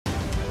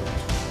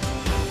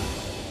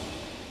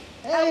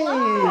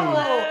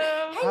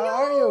Hello. How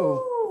are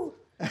you?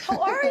 How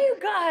are you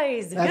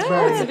guys? That's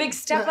Good. It's a big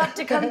step up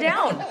to come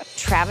down.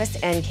 Travis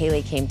and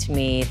Kaylee came to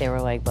me. They were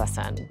like,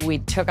 listen, we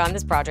took on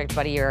this project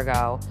about a year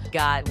ago,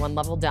 got one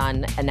level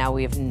done, and now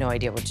we have no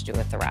idea what to do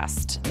with the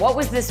rest. What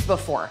was this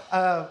before?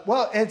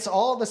 Well, it's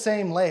all the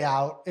same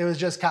layout. It was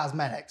just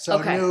cosmetic.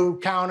 So new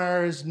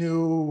counters,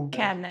 new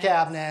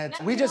cabinets.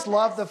 We just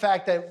love the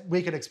fact that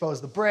we could expose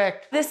the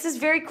brick. This is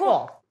very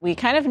cool. We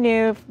kind of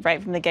knew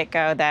right from the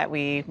get-go that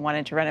we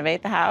wanted to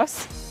renovate the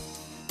house.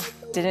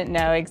 Didn't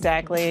know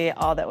exactly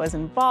all that was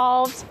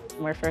involved.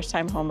 We're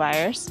first-time home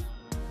buyers.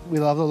 We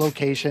love the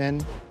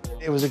location.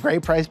 It was a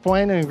great price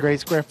point and a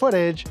great square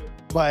footage,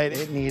 but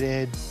it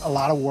needed a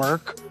lot of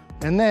work.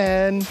 And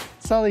then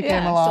Sully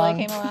came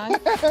along.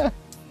 And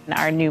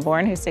our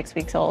newborn, who's 6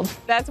 weeks old.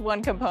 That's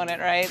one component,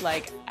 right?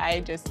 Like, I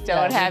just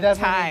don't have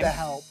time. Need the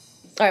help.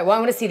 All right, well, I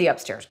want to see the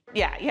upstairs.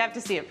 Yeah, you have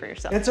to see it for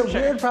yourself. It's a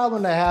weird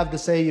problem to have to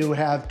say you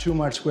have too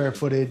much square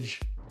footage.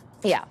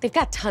 Yeah, they've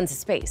got tons of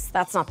space.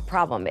 That's not the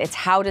problem. It's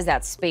how does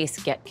that space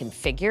get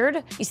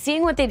configured? You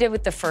seeing what they did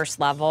with the first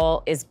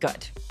level is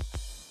good.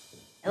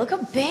 Look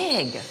how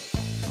big.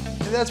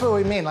 That's what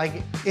we mean.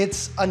 Like,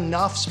 it's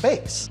enough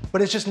space,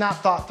 but it's just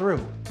not thought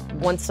through.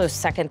 Once those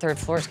second, third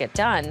floors get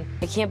done,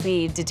 it can't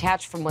be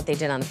detached from what they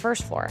did on the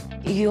first floor.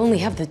 You only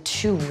have the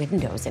 2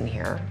 windows in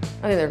here.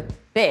 I mean, they're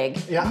big.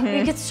 Yeah.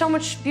 You get so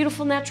much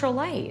beautiful natural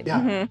light.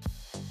 Yeah.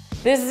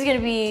 This is gonna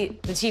be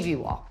the TV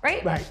wall,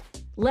 right? Right.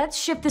 Let's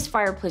shift this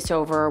fireplace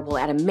over. We'll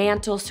add a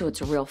mantle so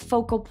it's a real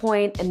focal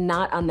point and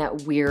not on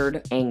that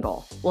weird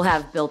angle. We'll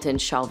have built-in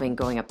shelving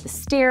going up the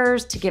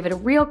stairs to give it a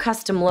real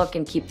custom look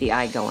and keep the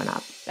eye going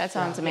up. That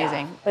sounds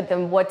amazing. Yeah. But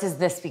then what does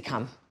this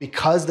become?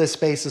 Because this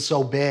space is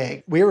so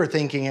big, we were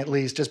thinking at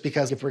least just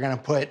because if we're gonna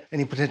put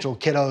any potential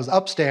kiddos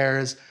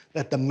upstairs,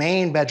 that the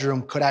main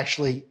bedroom could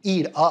actually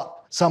eat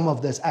up some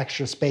of this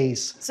extra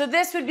space. So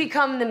this would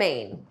become the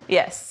main.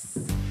 Yes.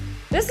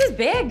 This is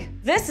big.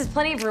 This is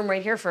plenty of room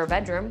right here for a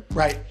bedroom.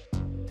 Right.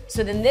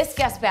 So then this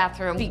guest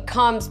bathroom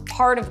becomes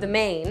part of the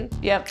main.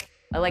 Yep.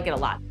 I like it a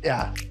lot.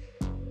 Yeah.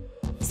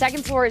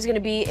 Second floor is gonna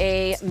be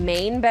a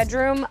main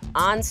bedroom,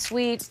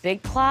 ensuite,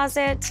 big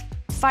closet,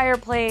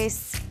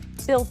 fireplace,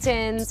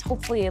 built-ins,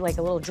 hopefully like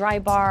a little dry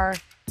bar.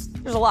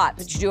 There's a lot,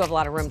 but you do have a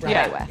lot of room to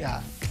play with.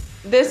 Yeah.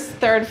 This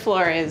third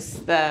floor is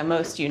the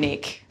most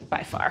unique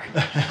by far.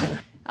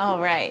 All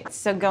right,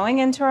 so going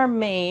into our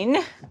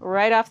main,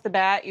 right off the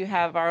bat, you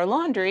have our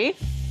laundry.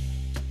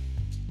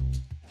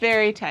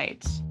 Very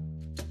tight.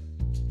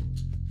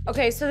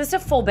 Okay, so this is a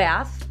full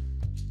bath.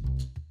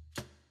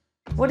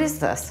 What is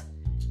this?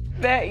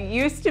 That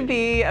used to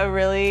be a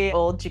really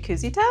old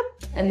jacuzzi tub.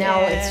 And now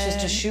it's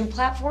just a shoe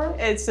platform?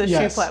 It's a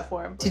shoe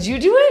platform. Did you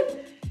do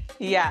it?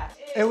 Yeah.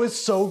 It was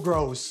so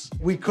gross.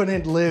 We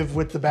couldn't live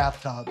with the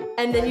bathtub.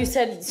 And then you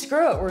said,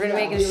 screw it, we're gonna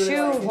make a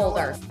shoe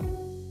holder.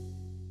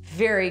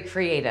 Very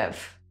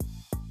creative.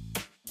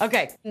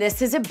 Okay,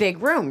 this is a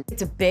big room.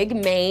 It's a big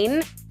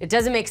main. It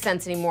doesn't make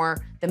sense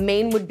anymore. The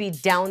main would be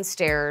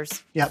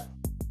downstairs. Yep.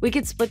 We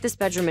could split this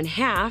bedroom in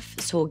half,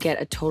 so we'll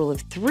get a total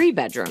of 3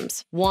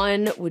 bedrooms.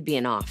 One would be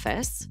an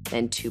office,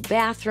 then 2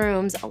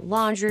 bathrooms, a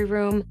laundry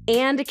room,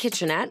 and a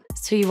kitchenette,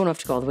 so you won't have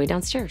to go all the way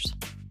downstairs.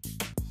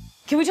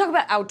 Can we talk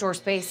about outdoor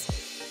space?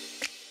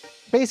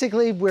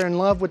 Basically, we're in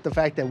love with the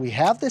fact that we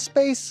have this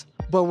space,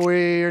 but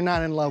we're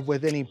not in love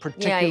with any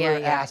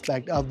particular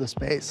aspect of the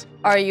space.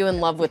 Are you in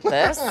love with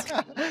this?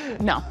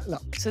 No.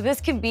 So this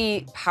can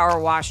be power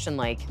washed and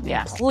like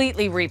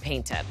completely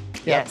repainted.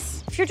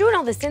 Yes. If you're doing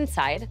all this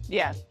inside,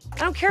 Yeah. I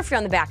don't care if you're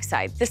on the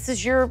backside. This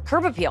is your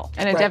curb appeal.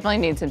 And it definitely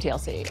needs some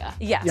TLC,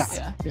 Yes.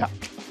 Yeah.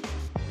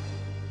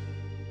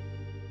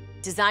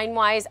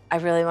 Design-wise, I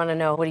really want to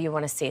know, what do you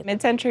want to see?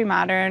 Mid-century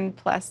modern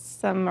plus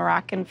some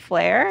Moroccan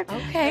flair.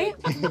 Okay.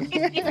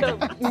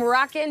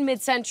 Moroccan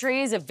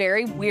mid-century is a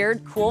very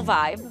weird, cool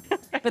vibe,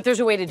 but there's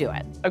a way to do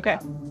it. Okay.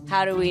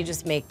 How do we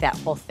just make that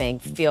whole thing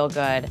feel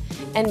good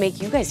and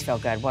make you guys feel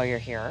good while you're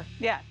here?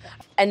 Yeah.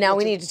 And now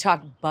we need to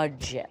talk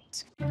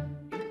budget. I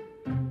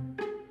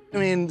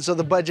mean, so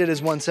the budget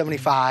is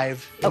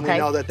 $175, and we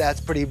know that that's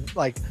pretty,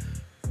 like,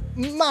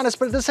 modest,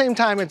 but at the same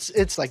time,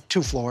 it's like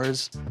 2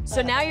 floors.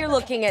 So now you're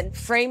looking at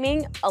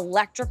framing,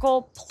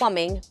 electrical,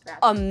 plumbing,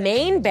 a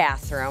main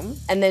bathroom,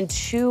 and then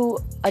 2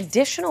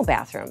 additional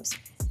bathrooms.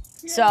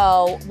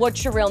 So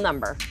what's your real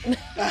number?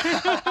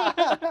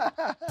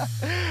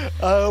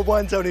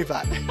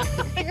 175.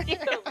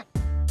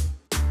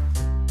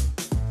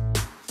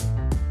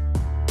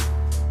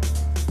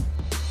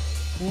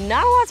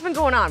 Not a lot's been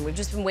going on. We've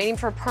just been waiting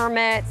for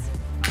permits.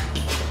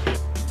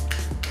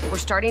 We're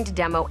starting to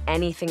demo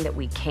anything that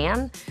we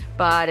can,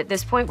 but at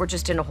this point, we're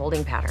just in a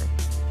holding pattern.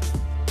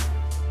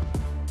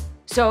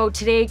 So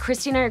today,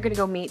 Christy and I are gonna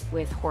go meet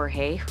with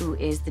Jorge, who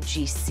is the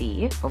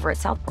GC over at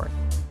Southport.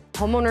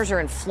 Homeowners are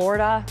in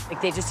Florida.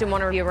 Like, they just didn't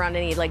want to be around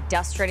any like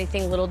dust or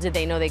anything. Little did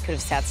they know they could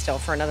have sat still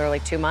for another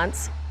like 2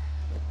 months.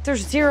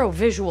 There's zero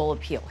visual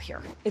appeal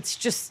here. It's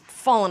just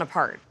falling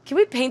apart. Can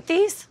we paint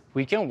these?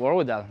 We can work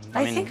with that.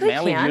 I think we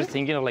mainly can. just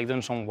thinking of like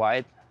doing some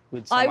white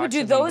with some I would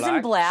do accent those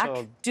in black,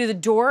 so, do the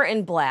door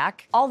in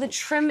black, all the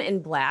trim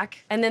in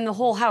black, and then the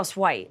whole house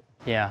white.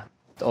 yeah.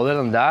 Other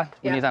than that,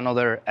 we need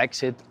another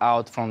exit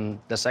out from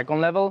the second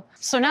level.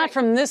 So not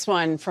from this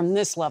one, from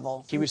this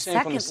level. He was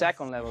saying from the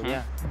second level,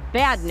 yeah.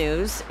 Bad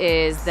news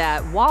is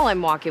that while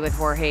I'm walking with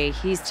Jorge,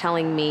 he's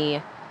telling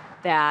me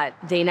that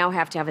they now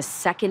have to have a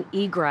second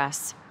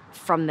egress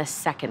from the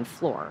second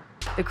floor.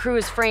 The crew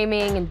is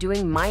framing and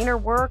doing minor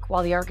work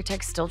while the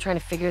architect's still trying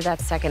to figure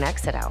that second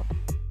exit out.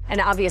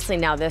 And obviously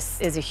now this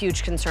is a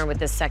huge concern with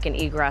this second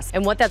egress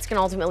and what that's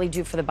gonna ultimately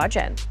do for the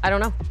budget. I don't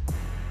know.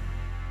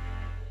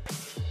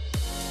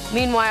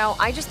 Meanwhile,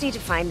 I just need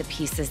to find the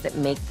pieces that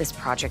make this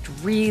project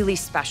really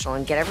special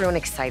and get everyone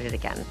excited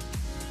again.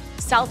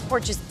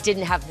 Southport just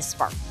didn't have the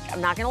spark. I'm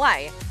not gonna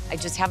lie, I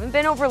just haven't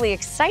been overly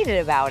excited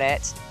about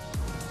it.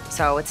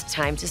 So it's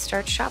time to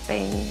start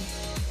shopping.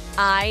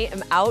 I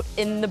am out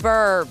in the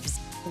burbs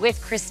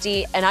with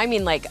Christy, and I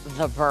mean like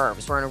the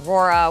burbs. We're in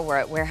Aurora, we're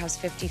at Warehouse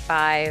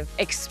 55,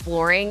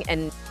 exploring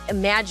and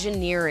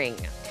Imagineering.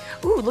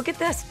 Ooh, look at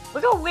this.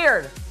 Look how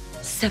weird.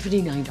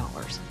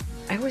 $79.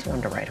 I always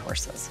wanted to ride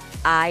horses.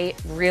 I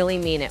really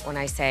mean it when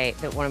I say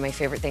that one of my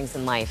favorite things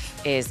in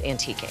life is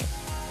antiquing.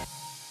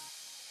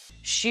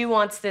 She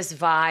wants this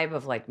vibe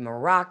of like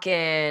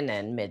Moroccan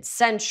and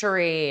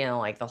mid-century and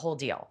like the whole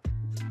deal.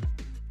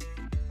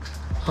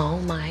 Oh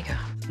my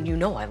God. You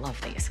know I love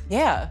these.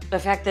 Yeah. The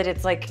fact that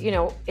it's like, you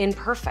know,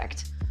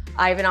 imperfect.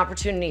 I have an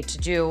opportunity to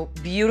do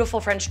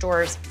beautiful French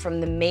doors from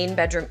the main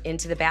bedroom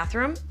into the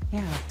bathroom.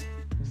 Yeah.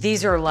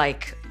 These are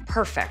like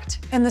perfect.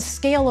 And the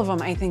scale of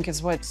them, I think,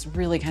 is what's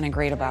really kind of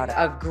great about it.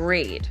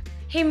 Agreed.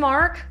 Hey,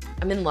 Mark,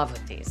 I'm in love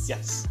with these.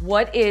 Yes.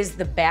 What is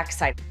the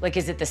backside? Like,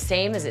 is it the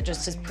same? Is it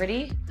just as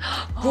pretty?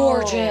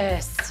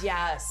 Gorgeous. Oh,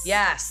 yes.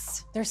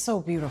 Yes. They're so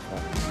beautiful.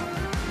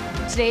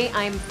 Today,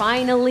 I'm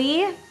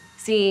finally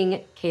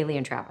seeing Kaylee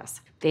and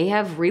Travis. They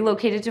have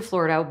relocated to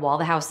Florida while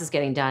the house is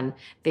getting done.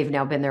 They've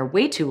now been there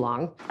way too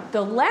long.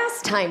 The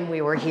last time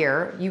we were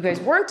here, you guys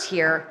weren't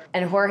here,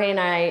 and Jorge and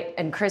I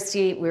and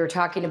Christy, we were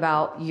talking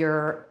about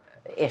your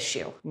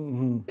issue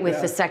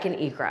with the second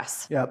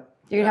egress. Yep.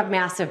 You're gonna have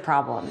massive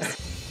problems.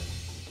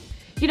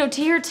 You know,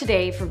 to hear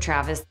today from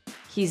Travis,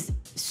 he's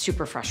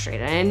super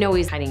frustrated. And I know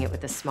he's hiding it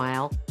with a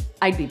smile.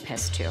 I'd be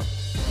pissed too.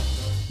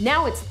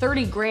 Now it's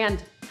 30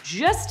 grand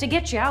just to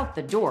get you out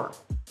the door.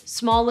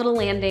 Small little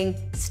landing,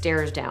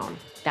 stairs down.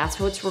 That's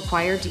what's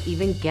required to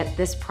even get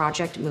this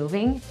project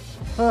moving.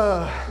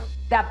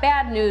 That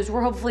bad news,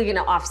 we're hopefully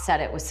gonna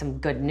offset it with some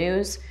good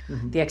news.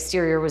 The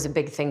exterior was a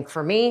big thing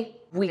for me.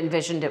 We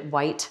envisioned it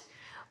white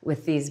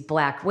with these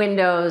black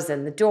windows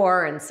and the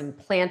door and some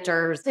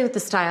planters. With the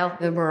style,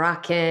 the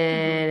Moroccan,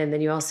 and then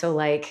you also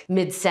like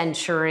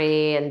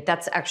mid-century, and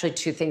that's actually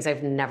two things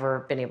I've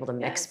never been able to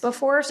mix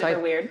before.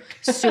 So Weird.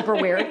 Super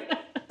weird,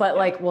 but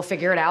like we'll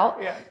figure it out.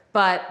 Yeah.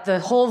 But the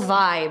whole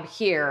vibe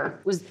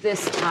here was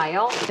this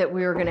tile that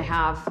we were gonna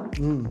have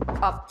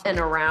up and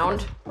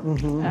around.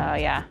 Oh,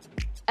 yeah.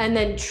 And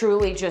then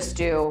truly just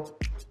do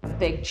a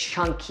big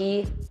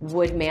chunky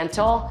wood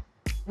mantle.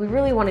 We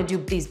really want to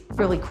do these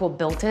really cool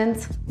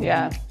built-ins.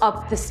 Yeah.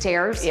 Up the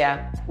stairs.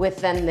 Yeah. With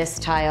then this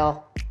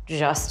tile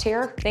just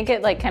here. I think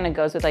it like kind of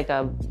goes with like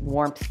a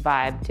warmth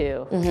vibe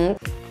too.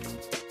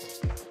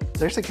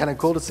 It's actually kind of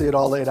cool to see it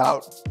all laid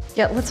out.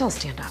 Yeah, let's all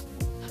stand up.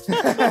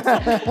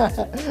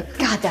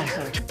 God, that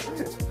hurt.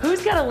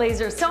 Who's got a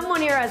laser? Someone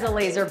here has a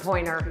laser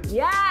pointer.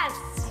 Yes!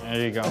 There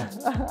you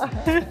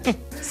go.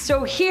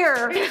 So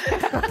here,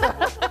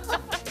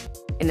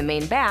 in the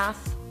main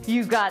bath,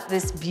 you got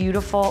this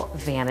beautiful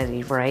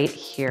vanity right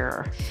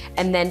here.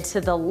 And then to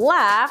the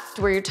left,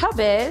 where your tub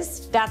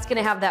is, that's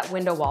gonna have that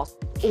window wall.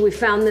 We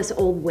found this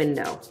old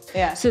window.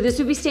 Yeah. So this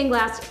would be stained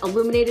glass,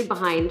 illuminated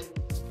behind.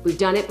 We've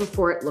done it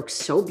before, it looks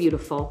so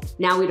beautiful.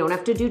 Now we don't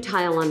have to do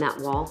tile on that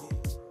wall.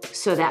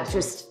 So that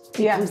just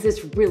becomes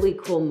this really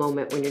cool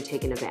moment when you're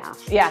taking a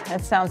bath. Yeah,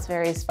 that sounds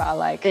very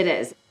spa-like. It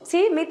is.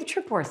 See, it made the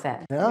trip worth it.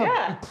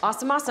 Yeah.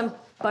 Awesome, awesome.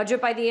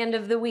 Budget by the end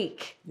of the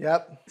week.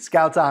 Yep.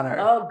 Scout's honor.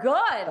 Oh, good.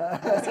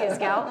 Was he a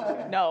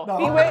scout? No.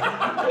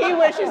 He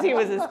wishes he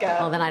was a scout.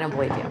 Well, then I don't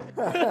believe you.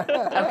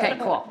 Okay,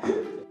 cool.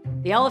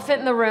 The elephant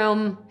in the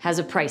room has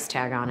a price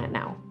tag on it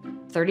now.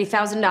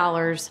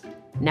 $30,000.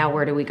 Now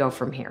where do we go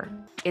from here?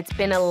 It's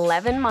been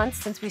 11 months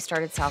since we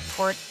started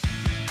Southport.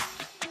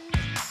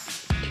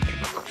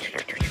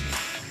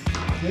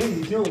 Hey,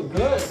 you're doing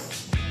good.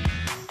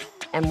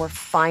 And we're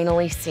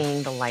finally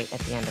seeing the light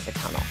at the end of the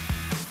tunnel.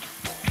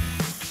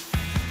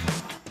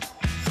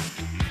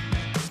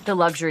 The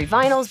luxury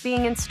vinyl's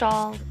being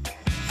installed.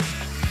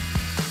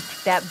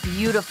 That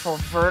beautiful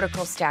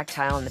vertical stack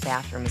tile in the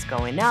bathroom is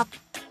going up.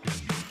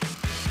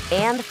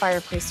 And the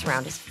fireplace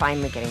surround is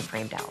finally getting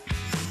framed out.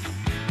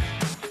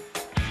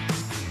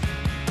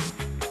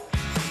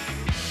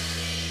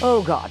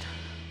 Oh God,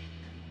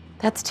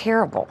 that's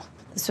terrible.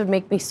 This would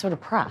make me so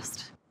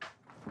depressed.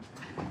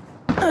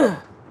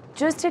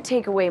 Just to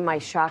take away my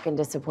shock and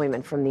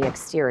disappointment from the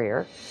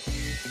exterior,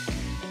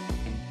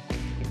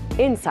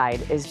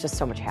 inside is just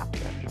so much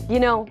happier. You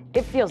know,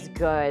 it feels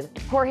good.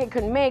 Jorge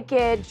couldn't make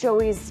it.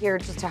 Joey's here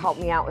just to help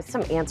me out with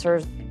some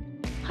answers.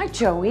 Hi,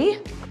 Joey.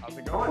 How's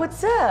it going?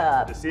 What's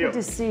up? Good to see you. Good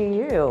to see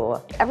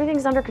you.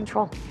 Everything's under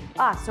control.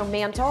 So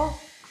mantle.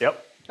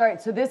 Yep. All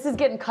right, so this is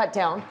getting cut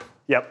down.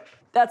 Yep.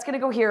 That's gonna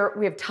go here.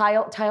 We have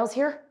tiles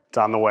here. It's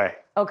on the way.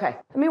 Okay.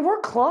 I mean, we're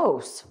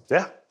close.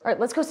 Yeah. All right,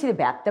 let's go see the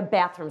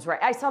bathroom's right.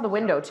 I saw the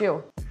window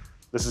too.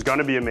 This is going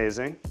to be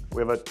amazing.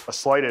 We have a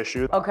slight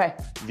issue. Okay.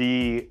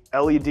 The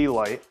LED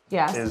light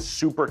Yes. is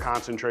super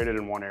concentrated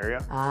in one area.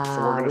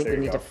 We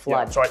need to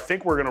flood. Yeah, so I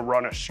think we're going to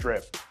run a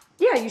strip,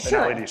 Yeah, you an should.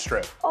 LED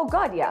strip. Oh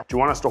God, yeah. Do you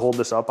want us to hold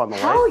this up on the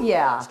light? Hell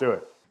yeah. Let's do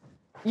it.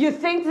 You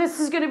think this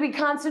is gonna be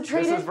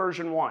concentrated? This is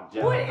version 1.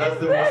 Yeah, What that's is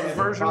the this? this is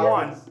Version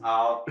problems 1.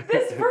 Out.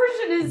 This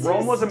version is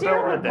Rome wasn't built in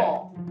a day.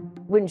 hysterical.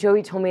 When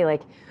Joey told me,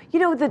 like, you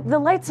know, the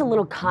light's a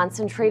little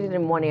concentrated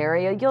in one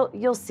area,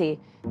 you'll see.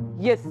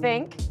 You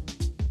think?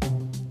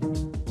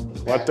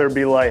 Let there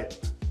be light.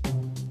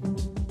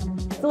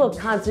 It's a little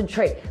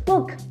concentrated.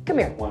 Look, come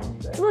here.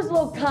 It's a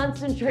little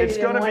concentrated It's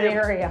in gonna one be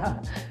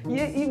area.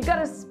 You've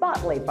got a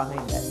spotlight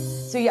behind it.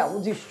 So yeah,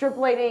 we'll do strip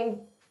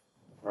lighting,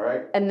 All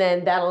right. and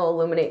then that'll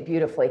illuminate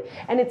beautifully.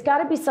 And it's got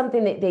to be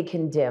something that they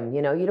can dim.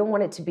 You know, you don't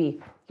want it to be.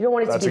 You don't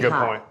want it That's to a be good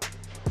hot. point.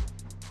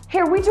 Hey,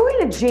 are we doing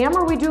a jam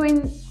or are we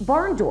doing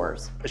barn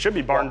doors? It should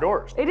be barn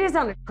doors. It is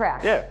on a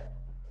track. Yeah.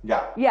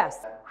 Yeah. Yes.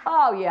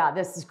 Oh yeah,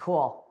 this is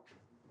cool.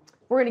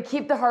 We're gonna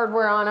keep the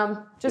hardware on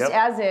them, just Yep.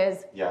 as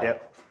is. Yeah.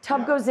 Yep.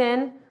 Tub goes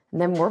in,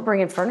 and then we're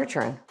bringing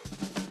furniture in.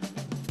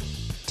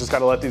 Just got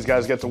to let these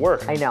guys get to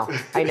work. I know.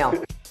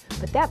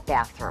 But that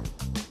bathroom,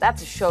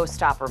 that's a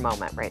showstopper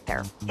moment right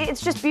there.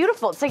 It's just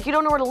beautiful. It's like you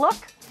don't know where to look.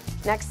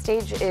 Next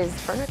stage is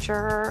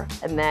furniture,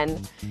 and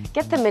then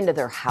get them into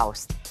their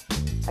house.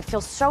 I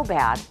feel so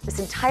bad. This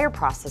entire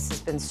process has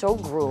been so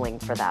grueling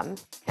for them,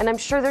 and I'm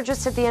sure they're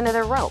just at the end of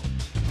their rope.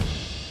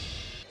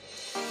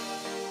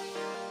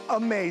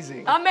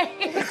 Amazing.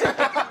 Amazing.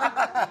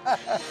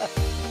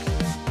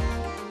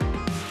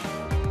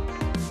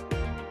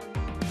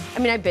 I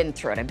mean, I've been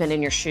through it. I've been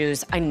in your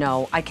shoes. I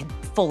know. I can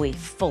fully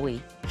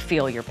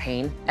feel your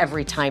pain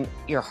every time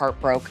your heart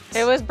broke.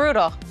 It was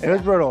brutal. It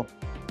was brutal.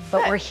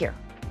 But we're here.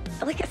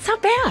 Like, it's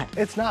not bad.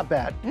 It's not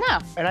bad. No.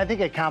 And I think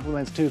it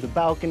complements too the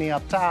balcony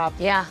up top.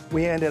 Yeah.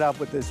 We ended up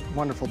with this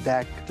wonderful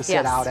deck to sit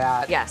Yes. out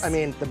at. Yes. I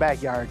mean, the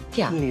backyard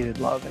Yeah. needed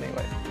love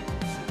anyway.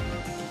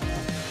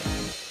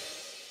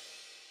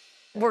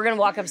 We're gonna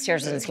walk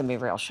upstairs and it's gonna be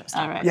real showstopper.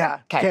 All right. Yeah,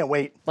 'Kay. can't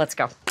wait. Let's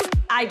go.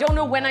 I don't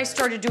know when I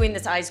started doing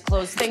this eyes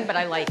closed thing, but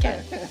I like it.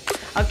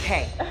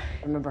 Okay.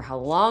 Remember how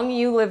long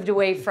you lived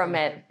away from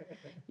it.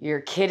 Your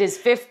kid is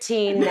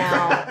 15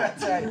 now,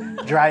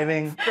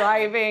 Driving.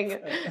 driving,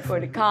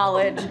 going to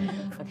college.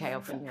 Okay,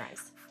 open your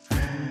eyes.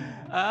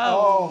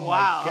 Oh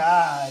wow. My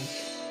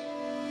gosh.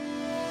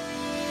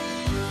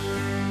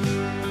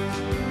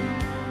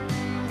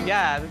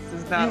 Yeah, this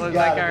does not You've look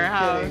like gotta our be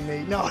house. kidding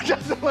me. No, it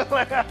doesn't look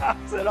like our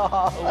house at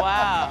all.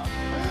 Wow.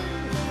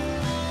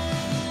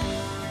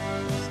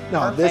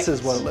 No, this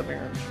is Perfect. what a living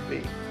room should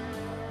be.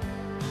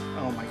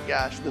 Oh my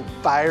gosh, the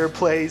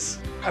fireplace.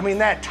 I mean,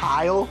 that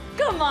tile.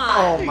 Come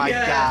on. Oh my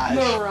Yeah.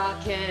 gosh.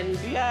 Moroccan,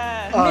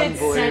 Yeah.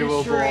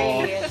 Unbelievable.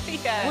 mid-century.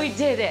 Yes. We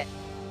did it.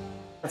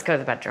 Let's go to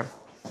the bedroom.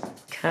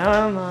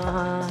 Come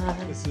on.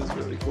 This is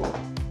really cool.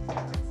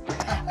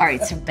 All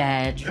right, so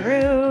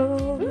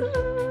bedroom.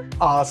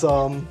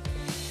 Awesome.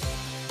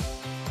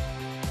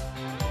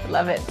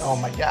 Love it. Oh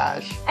my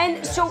gosh.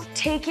 And so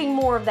taking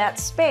more of that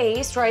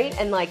space, right,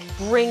 and like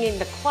bringing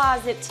the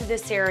closet to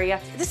this area.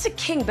 This is a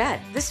king bed.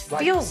 This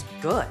feels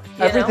good.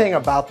 you Everything know?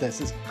 about this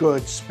is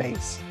good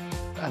space.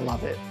 I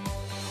love it.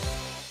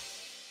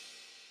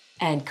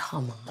 And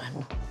come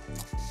on,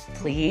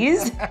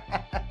 please.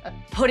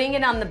 Putting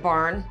it on the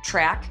barn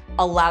track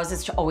allows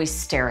us to always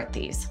stare at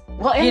these.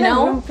 Well, and you the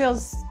know, room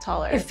feels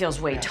taller. it feels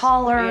way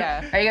taller.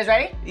 Yeah. Are you guys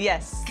ready?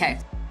 Yes. Okay.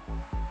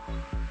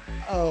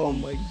 Oh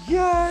my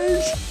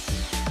gosh.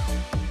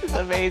 It's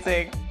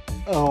amazing.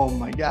 Oh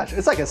my gosh.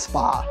 It's like a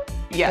spa.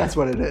 Yeah. That's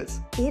what it is.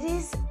 It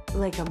is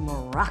like a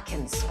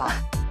Moroccan spa.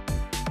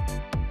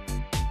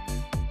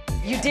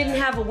 You didn't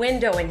have a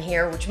window in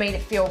here, which made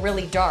it feel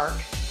really dark.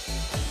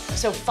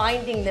 So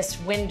finding this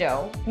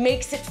window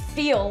makes it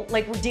feel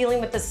like we're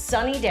dealing with a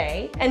sunny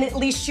day, and at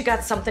least you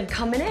got something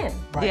coming in.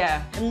 Right.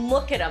 Yeah. And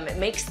look at them, it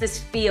makes this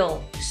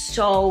feel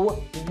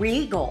so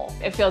regal.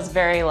 It feels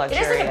very It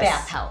luxurious. is like a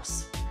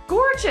bathhouse.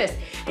 Gorgeous.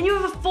 And you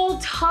have a full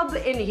tub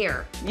in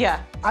here.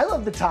 Yeah. I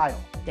love the tile.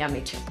 Yeah,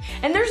 me too.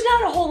 And there's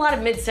not a whole lot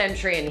of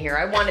mid-century in here.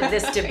 I wanted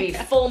this to be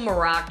full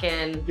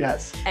Moroccan.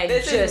 Yes. And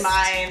This just, is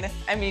mine.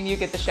 I mean, you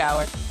get the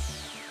shower.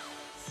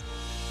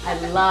 I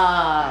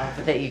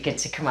love that you get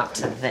to come up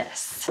to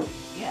this.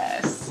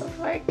 Yes. Oh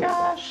my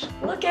gosh.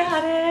 Look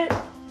at it.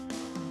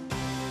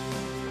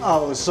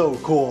 Oh, so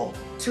cool.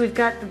 So we've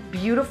got the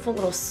beautiful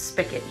little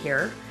spigot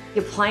here.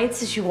 The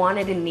appliances you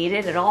wanted and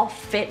needed, it all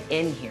fit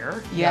in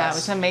here. Yeah, Yes. it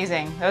was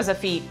amazing. That was a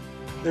feat.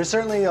 There's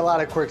certainly a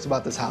lot of quirks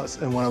about this house,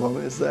 and one of them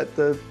is that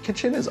the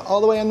kitchen is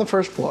all the way on the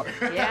first floor.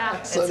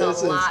 Yeah, So it's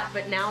this a is- lot,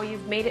 but now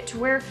you've made it to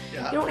where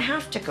Yeah. you don't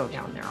have to go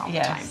down there all the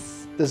time.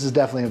 Yes. this is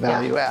definitely a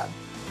value add.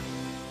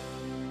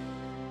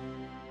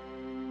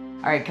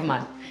 All right, come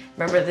on.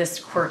 Remember this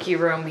quirky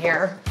room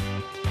here?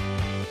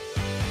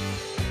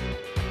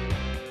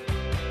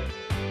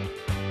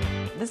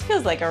 This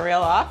feels like a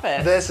real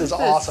office. This is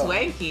awesome.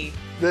 Swanky.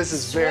 This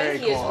is very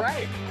Swanky cool. is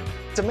right.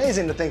 It's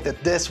amazing to think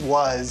that this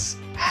was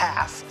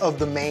half of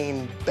the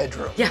main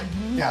bedroom. Yeah.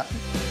 Yeah.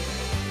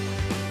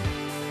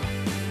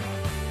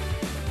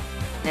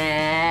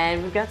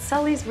 And we've got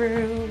Sully's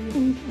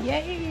room.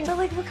 Yay. So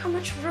like, look how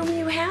much room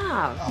you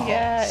have. Oh,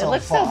 Yeah, it so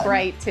looks fun. so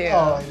bright too.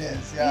 Oh, it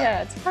is, yeah.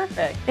 Yeah, it's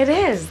perfect. It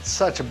is.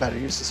 Such a better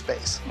use of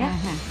space. Yeah.